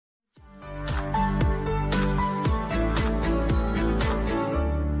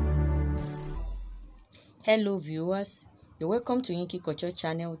Hello viewers, you're welcome to Inky Culture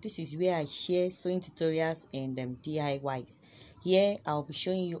channel. This is where I share sewing tutorials and DIYs. Here I'll be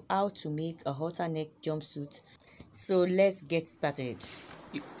showing you how to make a halter neck jumpsuit. So let's get started.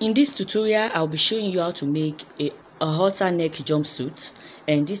 In this tutorial I'll be showing you how to make a halter neck jumpsuit,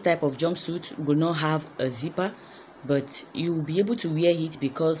 and this type of jumpsuit will not have a zipper, but you will be able to wear it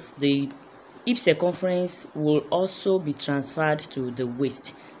because the hip circumference will also be transferred to the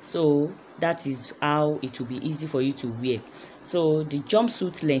waist, so that is how it will be easy for you to wear. So the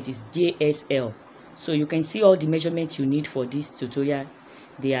jumpsuit length is JSL. So you can see all the measurements you need for this tutorial.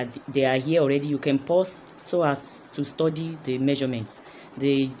 They are here already. You can pause so as to study the measurements: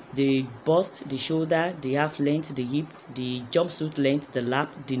 the bust, the shoulder, the half length, the hip, the jumpsuit length, the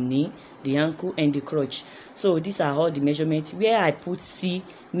lap, the knee, the ankle, and the crotch. So these are all the measurements. Where I put C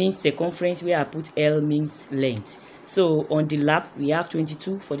means circumference, where I put L means length. So on the lap we have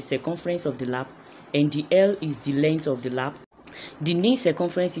 22 for the circumference of the lap, and the L is the length of the lap. The knee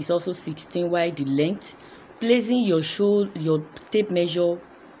circumference is also 16, while the length, placing your tape measure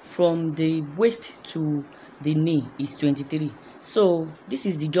from the waist to the knee, is 23. So this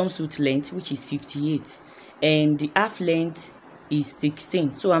is the jumpsuit length, which is 58, and the half length is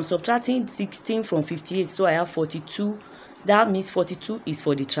 16. So I'm subtracting 16 from 58, so I have 42. That means 42 is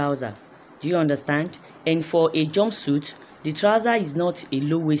for the trouser. Do you understand? And for a jumpsuit, the trouser is not a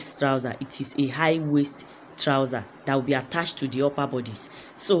low waist trouser, it is a high waist trouser that will be attached to the upper bodies.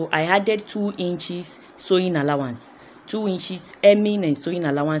 So I added 2 inches sewing allowance, 2 inches hemming and sewing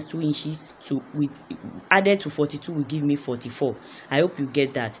allowance, 2 inches added to 42 will give me 44. I hope you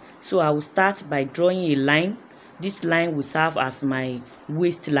get that. So I will start by drawing a line. This line will serve as my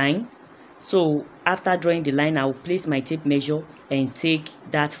waistline. So after drawing the line, I will place my tape measure and take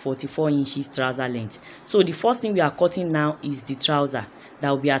that 44 inches trouser length. So the first thing we are cutting now is the trouser that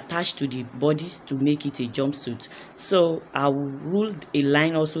will be attached to the bodies to make it a jumpsuit. So I will rule a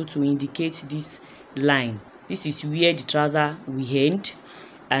line also to indicate this line. This is where the trouser will end,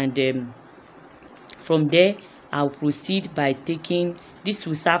 and from there I'll proceed by taking, this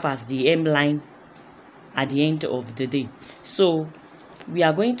will serve as the hem line at the end of the day. So we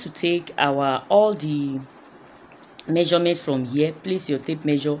are going to take all the measurements from here. Place your tape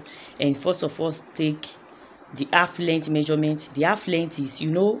measure, and first of all take the half length measurement. The half length is,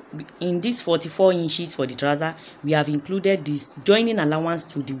 in this 44 inches for the trouser, we have included this joining allowance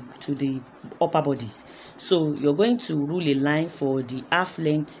to the upper bodies. So you're going to rule a line for the half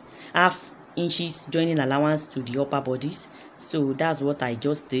inches joining allowance to the upper bodies. So that's what I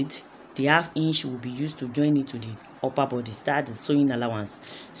just did. The half inch will be used to join it to the upper bodies. That's the sewing allowance.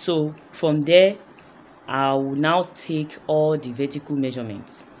 So from there I will now take all the vertical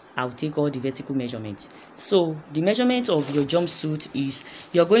measurements. So the measurement of your jumpsuit is,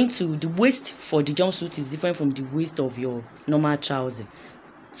 the waist for the jumpsuit is different from the waist of your normal trouser.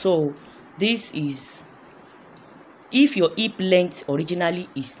 So this is, if your hip length originally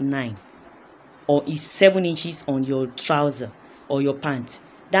is 9 or is 7 inches on your trouser or your pants,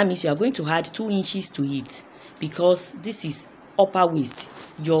 that means you are going to add 2 inches to it, because this is upper waist.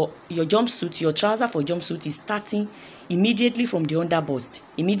 Your jumpsuit, your trouser for jumpsuit is starting immediately from the underbust,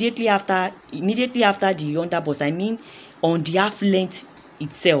 immediately after the underbust, I mean on the half length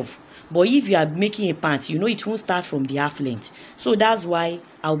itself. But if you are making a pant, it won't start from the half length. So that's why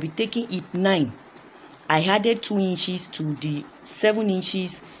I'll be taking hip 9. I added 2 inches to the 7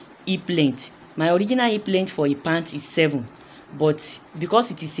 inches hip length. My original hip length for a pant is 7, but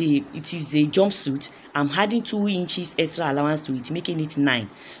because it is a jumpsuit, I'm adding 2 inches extra allowance to it, making it 9.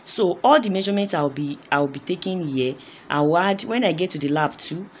 So all the measurements I'll be taking here, I'll add when I get to the lap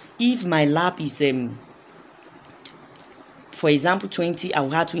too. If my lap is for example 20, I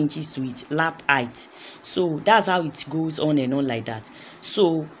will add 2 inches to it, lap height. So that's how it goes on and on like that.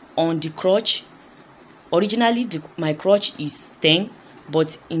 So on the crotch, originally my crotch is 10,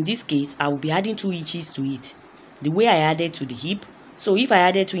 but in this case I will be adding 2 inches to it, the way I added to the hip. So if I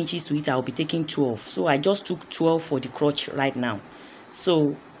added 2 inches to it, I'll be taking 12. So I just took 12 for the crotch right now.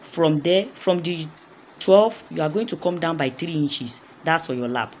 So from there, from the 12, you are going to come down by 3 inches. That's for your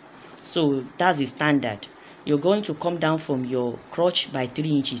lap. So that's the standard. You're going to come down from your crotch by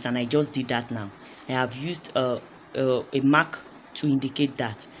 3 inches, and I just did that now. I have used a mark to indicate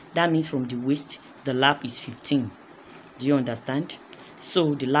that. That means from the waist, the lap is 15. Do you understand?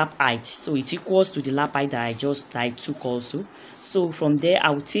 So the lap height, so it equals to the lap height that I took also. So from there I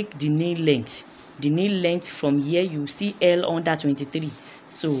will take the knee length. The knee length from here, you see L under 23,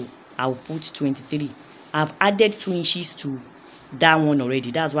 so I will put 23. I've added 2 inches to that one already.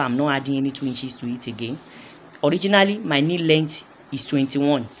 That's why I'm not adding any 2 inches to it again. Originally my knee length is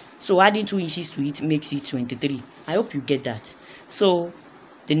 21, So adding 2 inches to it makes it 23. I hope you get that. So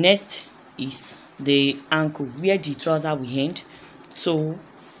the next is the ankle, where the trouser will end. So,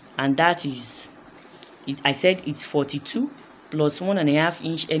 and that is it. I said it's 42 plus 1.5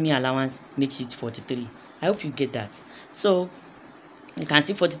 inch hemming allowance makes it 43. I hope you get that. So you can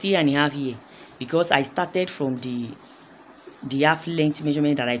see 43.5 here, because I started from the half length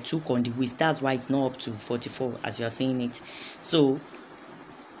measurement that I took on the waist. That's why it's not up to 44 as you are seeing it. So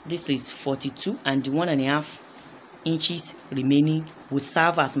this is 42, and the 1.5 inches remaining will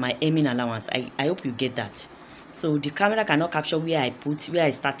serve as my hemming allowance. I hope you get that. So the camera cannot capture where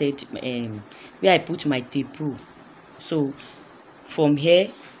I started, where I put my tape rule. So from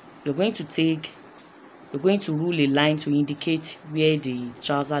here, you're going to rule a line to indicate where the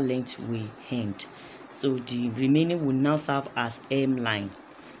trouser length will end. So the remaining will now serve as hem line.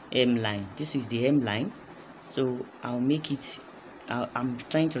 This is the hem line. So I'll make it, I'm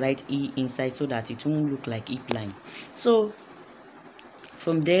trying to write E inside so that it won't look like hip line. So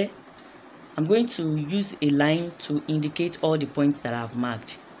from there, I'm going to use a line to indicate all the points that I've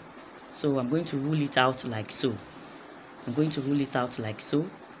marked. So I'm going to rule it out like so.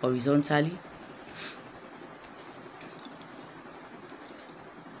 Horizontally.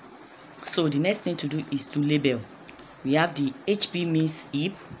 So the next thing to do is to label. We have the HP means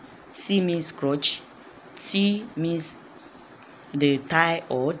hip, C means crotch, T means the thigh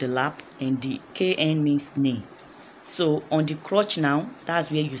or the lap, and the KN means knee. So on the crotch now,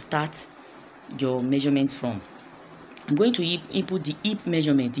 that's where you start your measurements from. I'm going to input the hip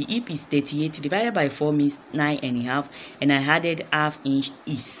measurement. The hip is 38 divided by 4 means 9.5, and I added half inch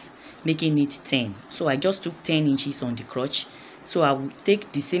is making it 10. So I just took 10 inches on the crotch. So I will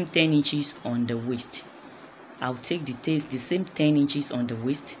take the same 10 inches on the waist. I'll take the same 10 inches on the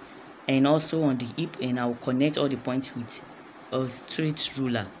waist and also on the hip, and I will connect all the points with a straight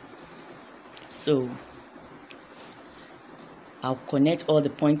ruler. So I'll connect all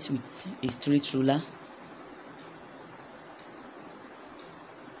the points with a straight ruler.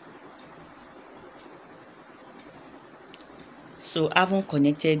 So having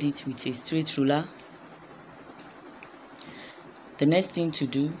connected it with a straight ruler, the next thing to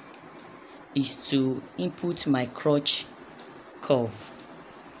do is to input my crotch curve.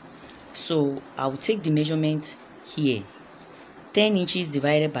 So I'll take the measurement here. 10 inches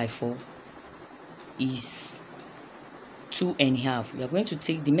divided by 4 is 2.5. We are going to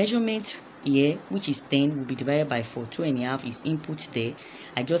take the measurement here, which is 10, will be divided by 4. 2.5 is input there.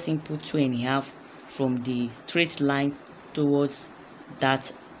 I just input 2.5 from the straight line towards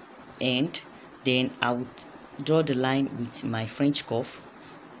that end. Then I would draw the line with my French curve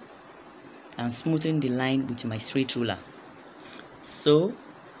and smoothen the line with my straight ruler. So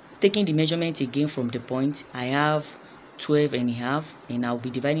taking the measurement again from the point, I have 12.5, and I'll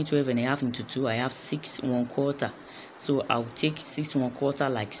be dividing 12.5 into 2. I have 6 1/4. So I'll take 6 1/4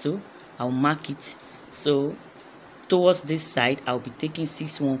 like so. I'll mark it. So towards this side, I'll be taking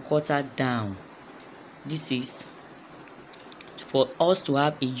 6 1/4 down. This is for us to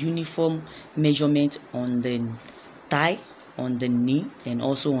have a uniform measurement on the thigh, on the knee, and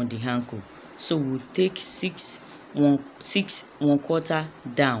also on the ankle. So we'll take 6 1/4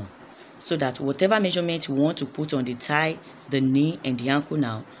 down, so that whatever measurement we want to put on the thigh, the knee, and the ankle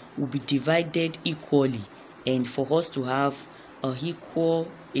now will be divided equally, and for us to have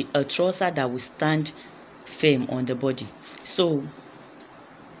a trouser that will stand firm on the body. So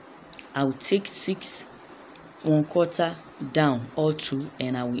I'll take 6 1/4 down all through,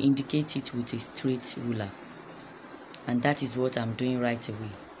 and I will indicate it with a straight ruler, and that is what I'm doing right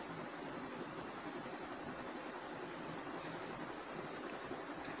away.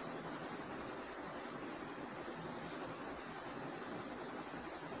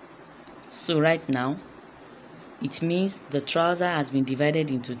 So right now, it means the trouser has been divided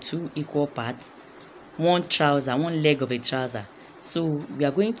into 2 equal parts. One leg of a trouser. So we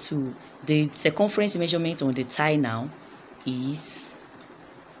are going to, the circumference measurement on the thigh now is,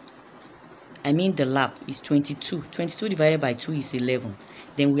 the lap is 22. 22 divided by 2 is 11.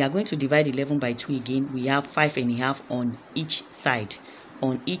 Then we are going to divide 11 by 2 again. We have 5.5 on each side.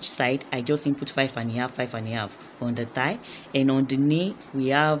 On each side, I just input 5.5, 5.5 on the thigh, and on the knee we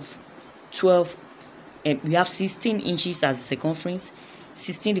have 12. We have 16 inches as the circumference.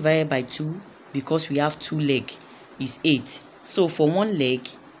 16 divided by 2, because we have 2 legs, is 8. So for one leg,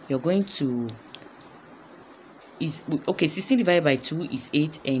 you're going to 16 divided by 2 is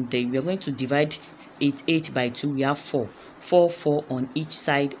 8, and we are going to divide 8 by 2. We have 4 on each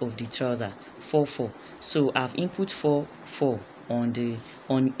side of the trouser. 4. So I've input 4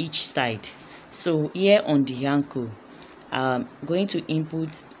 on each side. So here on the ankle, going to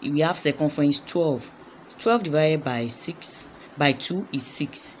input, we have circumference 12. 12 divided by 6 by 2 is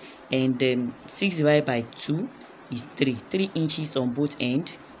 6, and then 6 divided by 2 is 3 inches on both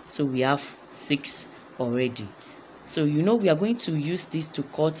ends, so we have 6 already. So we are going to use this to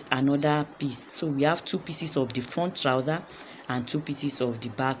cut another piece. So we have 2 pieces of the front trouser and 2 pieces of the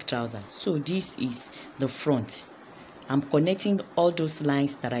back trouser. So this is the front. I'm connecting all those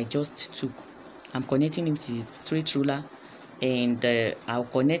lines that I just took. I'm connecting them to the straight ruler, and I'll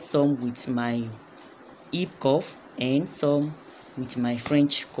connect some with my hip cuff and some with my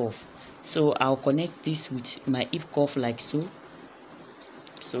French cuff. So I'll connect this with my hip cuff like so.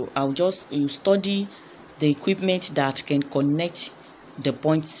 So I'll just study the equipment that can connect the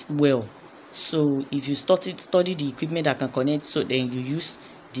points well. So if you study the equipment that can connect, so then you use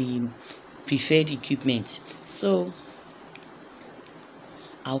the preferred equipment. So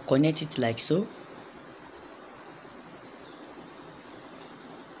I'll connect it like so.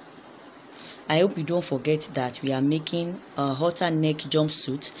 I hope you don't forget that we are making a halter neck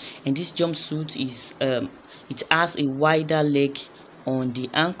jumpsuit, and this jumpsuit is it has a wider leg on the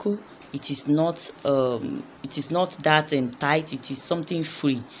ankle. It is not that tight. It is something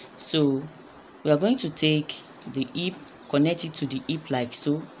free. So we are going to take the hip, connect it to the hip like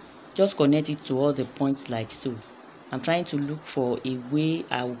so. Just connect it to all the points like so. I'm trying to look for a way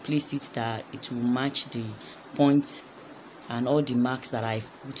I will place it that it will match the points and all the marks that I've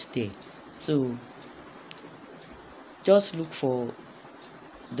put there. So just look for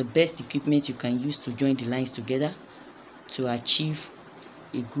the best equipment you can use to join the lines together to achieve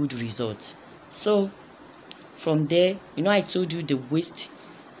a good result. So from there, I told you the waist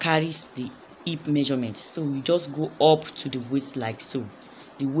carries the hip measurement, so you just go up to the waist like so.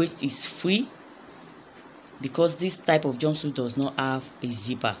 The waist is free because this type of jumpsuit does not have a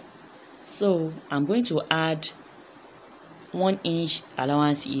zipper. So I'm going to add 1 inch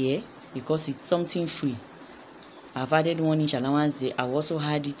allowance here because it's something free. I've added 1 inch allowance there. I will also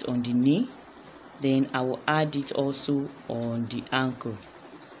add it on the knee, then I will add it also on the ankle.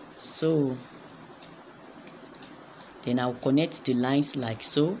 So then I'll connect the lines like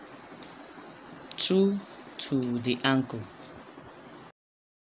so through to the ankle.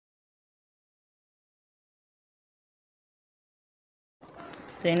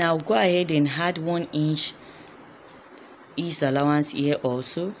 Then I'll go ahead and add 1 inch ease allowance here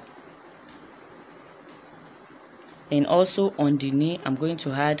also. And also on the knee, I'm going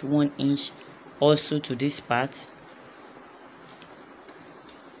to add 1 inch also to this part.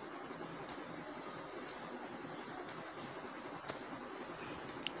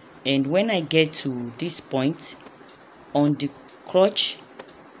 And when I get to this point on the crotch,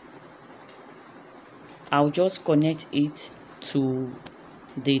 I'll just connect it to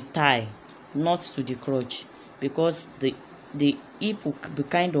the thigh, not to the crotch, because the hip will be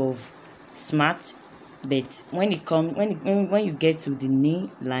kind of smart, but when you get to the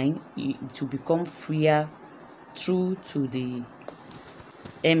knee line, it will become freer through to the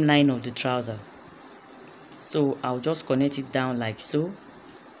hem line of the trouser. So I'll just connect it down like so.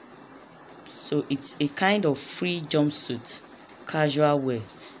 So it's a kind of free jumpsuit, casual wear.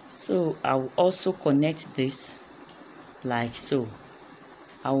 So I'll also connect this like so.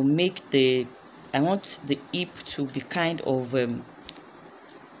 I want the hip to be kind of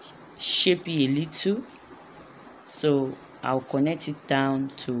shapy a little, so I'll connect it down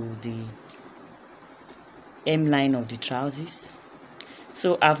to the hem line of the trousers.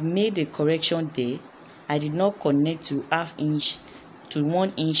 So I've made a correction there. I did not connect to 1/2 inch to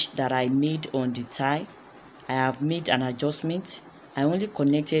 1 inch that I made on the thigh. I have made an adjustment. I only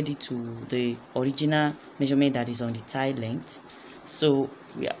connected it to the original measurement that is on the thigh length. So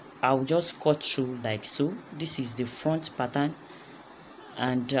I'll just cut through like so. This is the front pattern,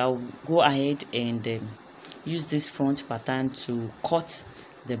 and I'll go ahead and use this front pattern to cut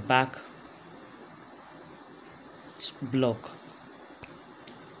the back block.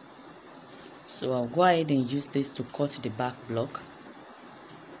 So I'll go ahead and use this to cut the back block.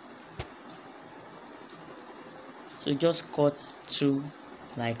 So just cut through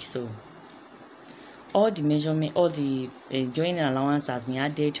like so. All the measurement, all the joining allowance has been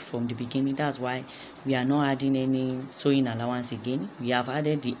added from the beginning. That's why we are not adding any sewing allowance again. We have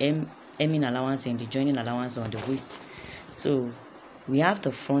added the hemming allowance and the joining allowance on the waist. So we have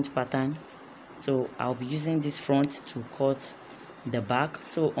the front pattern. So I'll be using this front to cut the back.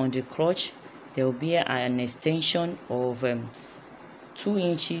 So on the crotch, there will be an extension of 2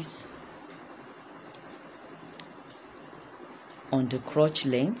 inches on the crotch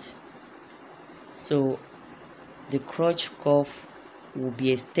length. So the crotch cuff will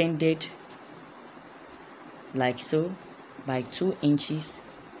be extended like so. by 2 inches.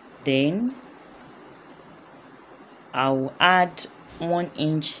 Then I'll add 1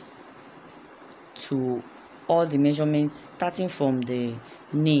 inch to all the measurements starting from the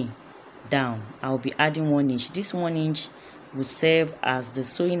knee down. I'll be adding 1 inch. This 1 inch will serve as the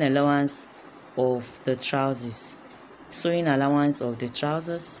sewing allowance of the trousers.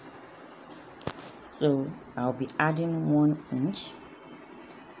 So I'll be adding 1 inch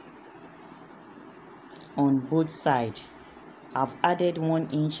on both sides. I've added 1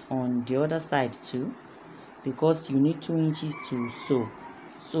 inch on the other side too, because you need 2 inches to sew,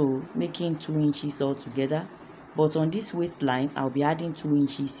 so making 2 inches altogether. But on this waistline I'll be adding 2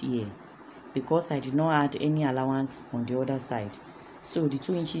 inches here because I did not add any allowance on the other side. So the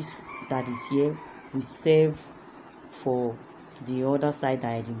 2 inches that is here will serve for the other side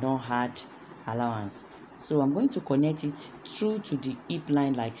that I did not add allowance. So I'm going to connect it through to the hip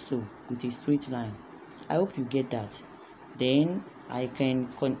line like so with a straight line. I hope you get that. Then I can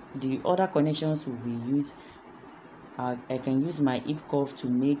the other connections will be used. I can use my hip cuff to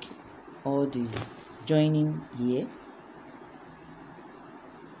make all the joining here,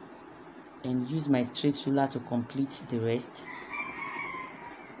 and use my straight ruler to complete the rest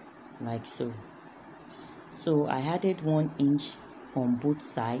like so. So I added 1 inch on both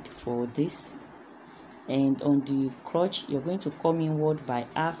sides for this, and on the crotch you're going to come inward by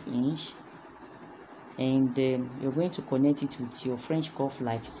 ½ inch, and then you're going to connect it with your French cuff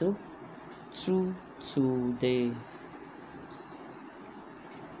like so through to the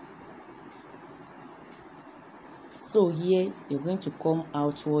so here you're going to come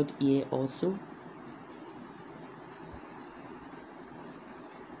outward here also.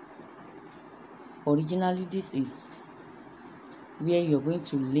 Originally this is where you're going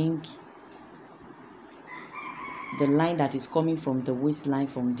to link the line that is coming from the waistline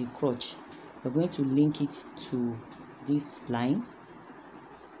from the crotch. You're going to link it to this line,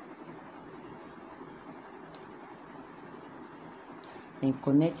 and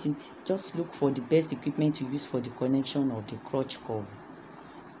connect it. Just look for the best equipment to use for the connection of the crotch curve.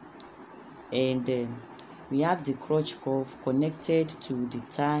 And then we have the crotch curve connected to the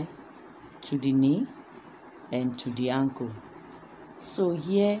thigh, to the knee, and to the ankle. So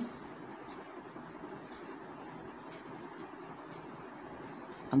here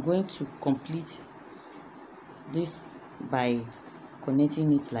I'm going to complete this by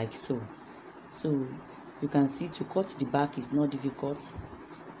connecting it like so. So you can see to cut the back is not difficult.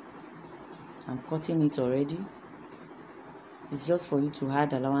 I'm cutting it already. It's just for you to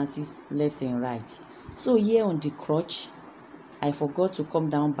add allowances left and right. So here on the crotch I forgot to come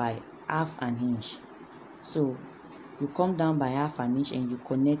down by ½ inch. So you come down by ½ inch and you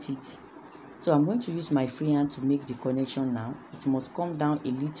connect it. So I'm going to use my free hand to make the connection now. It must come down a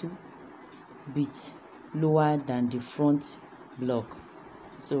little bit lower than the front block.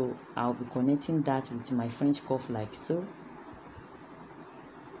 So I'll be connecting that with my French cuff like so.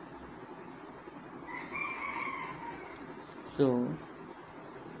 So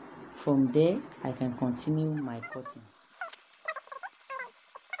from there I can continue my cutting.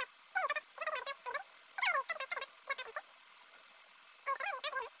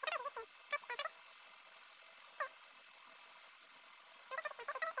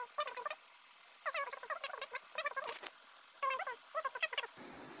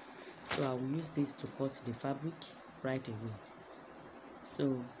 So I will use this to cut the fabric right away.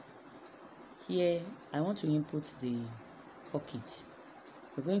 So here I want to input the pocket.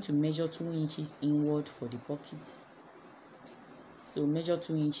 We're going to measure 2 inches inward for the pocket. So measure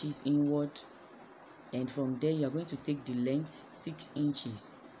 2 inches inward, and from there you are going to take the length 6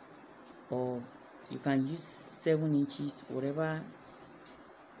 inches, or you can use 7 inches, whatever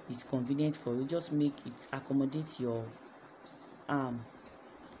is convenient for you. Just make it accommodate your arm,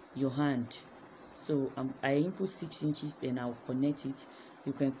 your hand. So I input 6 inches and I'll connect it.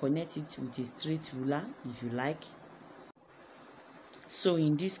 You can connect it with a straight ruler if you like. So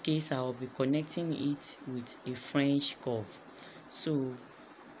in this case I'll be connecting it with a French curve. So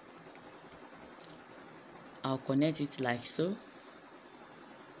I'll connect it like so,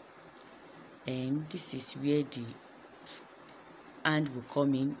 and this is where the hand will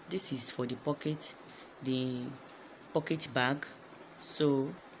come in. This is for the pocket bag.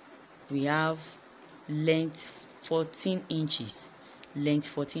 So we have length 14 inches,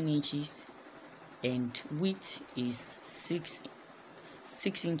 and width is 6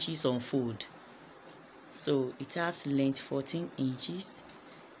 inches on fold. So it has length 14 inches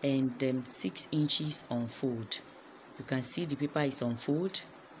and then 6 inches on fold. You can see the paper is on fold.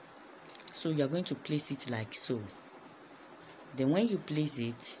 So you are going to place it like so. Then when you place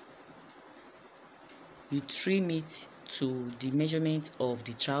it, you trim it to the measurement of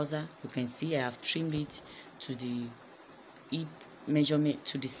the trouser. You can see I have trimmed it to the hip measurement,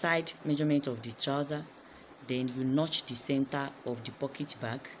 to the side measurement of the trouser. Then you notch the center of the pocket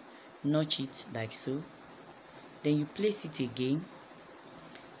bag, notch it like so. Then you place it again,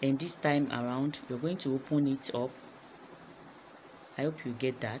 and this time around you're going to open it up. I hope you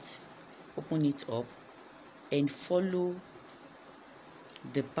get that. Open it up and follow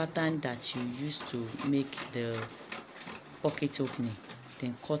the pattern that you used to make the pocket opening.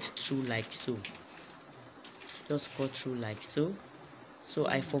 Then cut through like so. Just cut through like so. So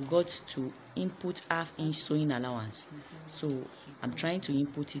I forgot to input half-inch sewing allowance, so I'm trying to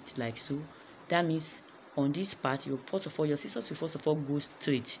input it like so. That means on this part, your scissors will first of all go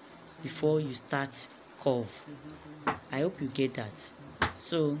straight before you start curve. I hope you get that.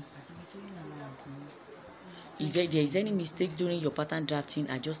 So if there is any mistake during your pattern drafting,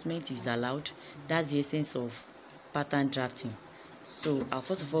 adjustment is allowed. That's the essence of pattern drafting. So I'll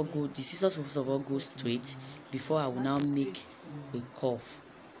first of all the scissors will first of all go straight before I will now make a curve.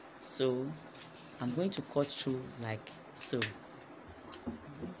 So I'm going to cut through like so.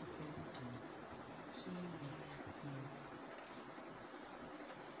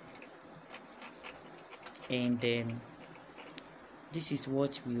 And this is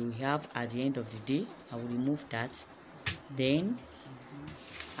what we will have at the end of the day. I will remove that. Then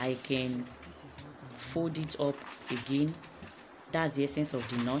I can fold it up again. That's the essence of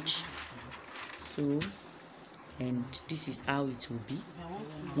the notch. So, and this is how it will be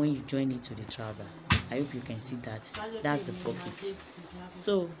when you join it to the trouser. I hope you can see that. That's the pocket.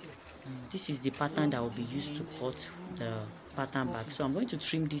 So this is the pattern that will be used to cut the pattern back. So I'm going to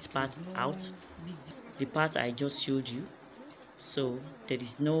trim this part out, the part I just showed you. So there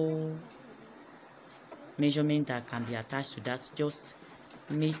is no measurement that can be attached to that. Just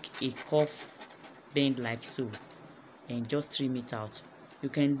make a curve bend like so and just trim it out. You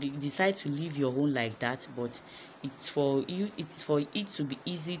can decide to leave your own like that, but it's for it to be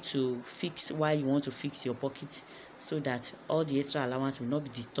easy to fix while you want to fix your pocket, so that all the extra allowance will not be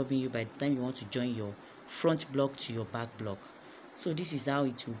disturbing you by the time you want to join your front block to your back block. So this is how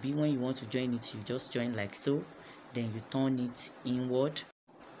it will be when you want to join it. You just join like so, then you turn it inward.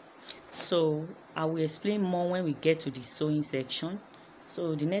 So I will explain more when we get to the sewing section.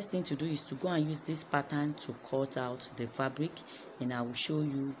 So the next thing to do is to go and use this pattern to cut out the fabric, and I will show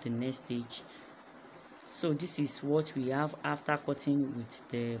you the next stage. So this is what we have after cutting with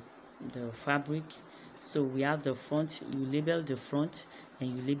the fabric. So we have the front. You label the front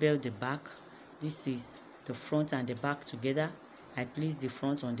and you label the back. This is the front and the back together. I place the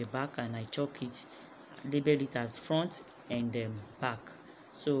front on the back and I chalk it, label it as front and back.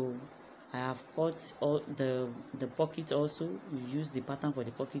 So I have cut all the pocket also. You use the pattern for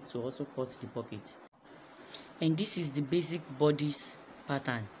the pocket to also cut the pocket. And this is the basic bodice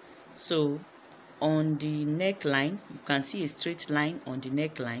pattern. So on the neckline, you can see a straight line on the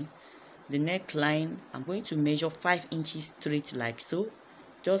neckline. The neckline, I'm going to measure 5 inches straight like so.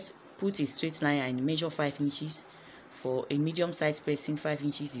 Just put a straight line and measure 5 inches. For a medium-sized person, 5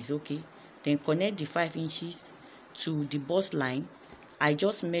 inches is okay. Then connect the 5 inches to the bust line. I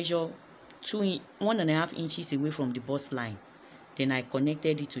just measure 1.5 inches away from the bust line. Then I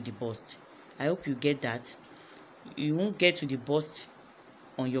connected it to the bust. I hope you get that. You won't get to the bust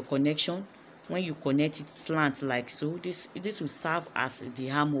on your connection. When you connect it slant like so, this will serve as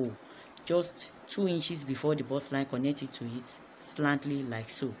the armhole. Just 2 inches before the bust line, connect it to it slantly like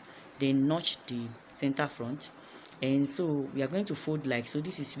so. Then notch the center front. And so we are going to fold like so.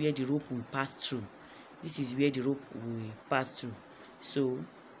 This is where the rope will pass through. This is where the rope will pass through. So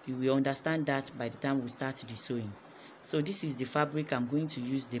you will understand that by the time we start the sewing. So this is the fabric I'm going to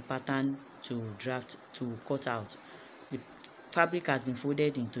use the pattern to cut out. The fabric has been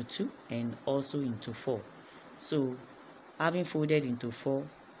folded into 2 and also into 4. So having folded into 4,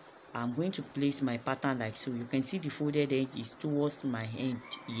 I'm going to place my pattern like so. You can see the folded edge is towards my end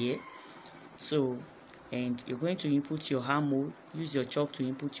here. So, and you're going to input your armhole. Use your chalk to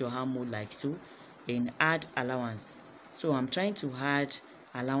input your armhole like so, and add allowance. So I'm trying to add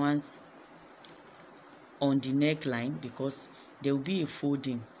allowance on the neckline because there will be a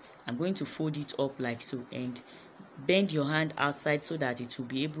folding. I'm going to fold it up like so and bend your hand outside so that it will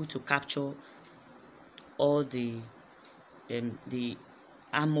be able to capture all the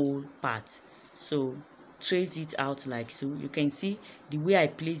armhole part. So trace it out like so. You can see the way I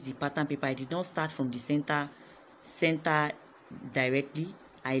place the pattern paper. I did not start from the center directly.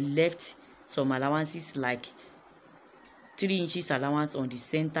 I left some allowances like 3 inches allowance on the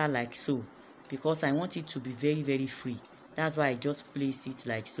center like so, because I want it to be very free. That's why I just place it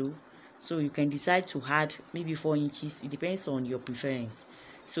like so. So you can decide to add maybe 4 inches. It depends on your preference.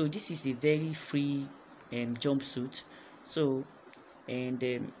 So this is a very free jumpsuit. So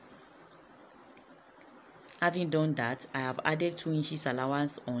and having done that, I have added 2 inches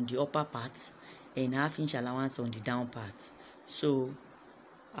allowance on the upper part and ½ inch allowance on the down part. So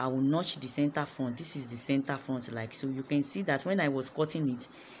I will notch the center front. This is the center front, like so. You can see that when I was cutting it,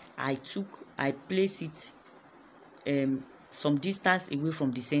 I placed it some distance away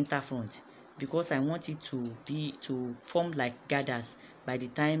from the center front, because I want it to form like gathers by the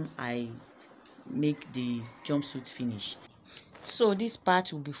time I make the jumpsuit finish. So this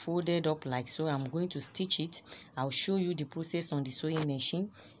part will be folded up like so. I'm going to stitch it. I'll show you the process on the sewing machine,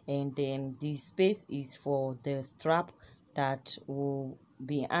 and then the space is for the strap that will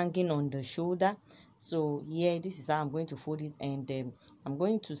be hanging on the shoulder. So here, this is how I'm going to fold it, and I'm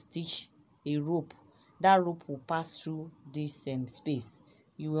going to stitch a rope. That rope will pass through this space.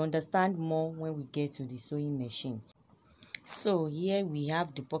 You will understand more when we get to the sewing machine. So here we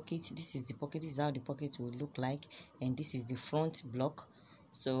have the pocket. This is the pocket. This is how the pocket will look like, and this is the front block.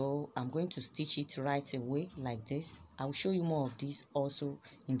 So I'm going to stitch it right away like this. I'll show you more of this also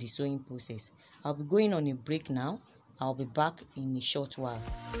in the sewing process. I'll be going on a break now. I'll be back in a short while.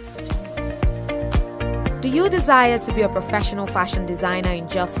 Do you desire to be a professional fashion designer in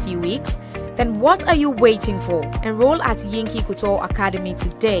just few weeks? Then what are you waiting for? Enroll at Yinki Couture Academy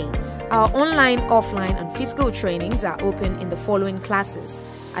today. Our online, offline, and physical trainings are open in the following classes: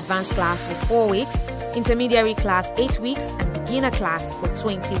 advanced class for 4 weeks, intermediary class 8 weeks, and beginner class for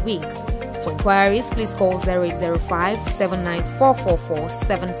 20 weeks. For inquiries, please call 0805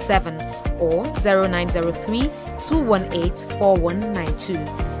 7944477 or 0903 218 4192.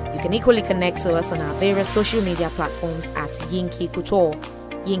 You can equally connect to us on our various social media platforms at Yinki Couture.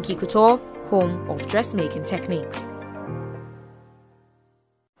 Yinki Couture, home of dressmaking techniques.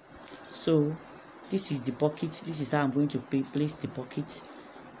 So this is the pocket. This is how I'm going to place the pocket,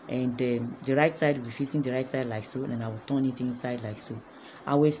 and the right side will be facing the right side like so, and I will turn it inside like so.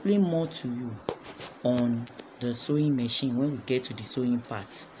 I will explain more to you on the sewing machine when we get to the sewing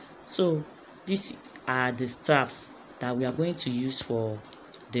part. So these are the straps that we are going to use for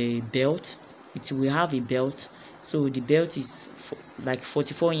the belt. It will have a belt. So the belt is like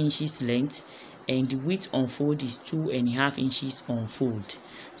 44 inches length, and the width on fold is 2.5 inches on fold.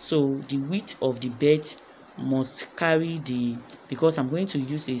 So the width of the belt must carry because I'm going to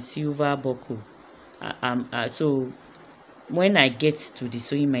use a silver buckle. So when I get to the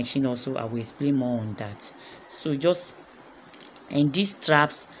sewing machine also, I will explain more on that. So and these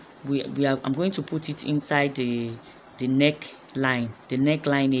straps, I'm going to put it inside the neckline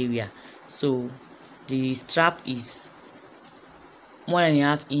area. So the strap is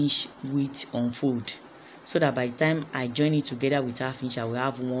 1.5 inch width on fold, so that by the time I join it together with ½ inch, I will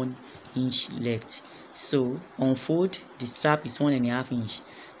have 1 inch left. So on fold, the strap is 1.5 inch.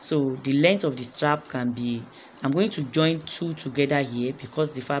 So the length of the strap can be, I'm going to join 2 together here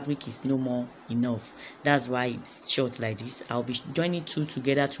because the fabric is no more enough. That's why it's short like this. I'll be joining 2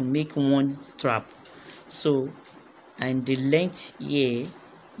 together to make 1 strap. So, and the length here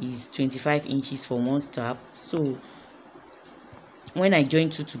is 25 inches for 1 strap. So when I join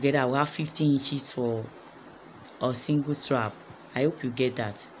 2 together, I will have 15 inches for a single strap. I hope you get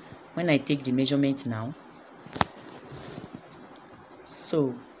that. When I take the measurement now,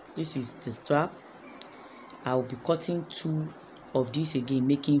 so this is the strap. I will be cutting 2 of these again,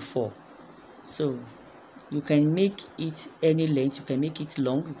 making 4. So you can make it any length. You can make it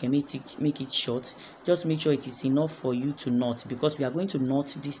long, you can make it short. Just make sure it is enough for you to knot, because we are going to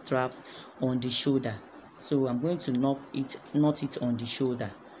knot these straps on the shoulder. So I'm going to knot it on the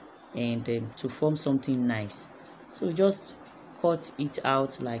shoulder, and to form something nice. So just cut it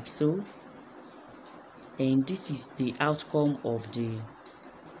out like so, and this is the outcome of the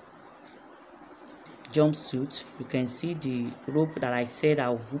jumpsuit. You can see the rope that I said I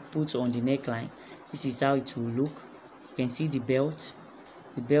will put on the neckline. This is how it will look. You can see the belt.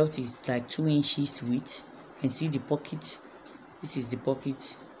 The belt is like 2 inches width. You can see the pocket. This is the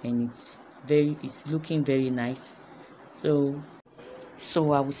pocket, and it's looking very nice. So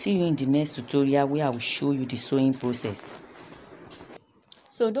I will see you in the next tutorial where I will show you the sewing process.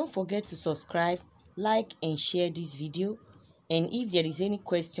 So don't forget to subscribe, like, and share this video. And if there is any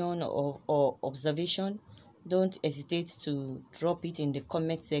question or observation, don't hesitate to drop it in the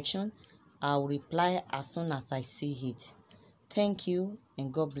comment section. I'll reply as soon as I see it. Thank you,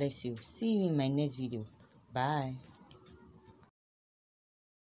 and God bless you. See you in my next video. Bye.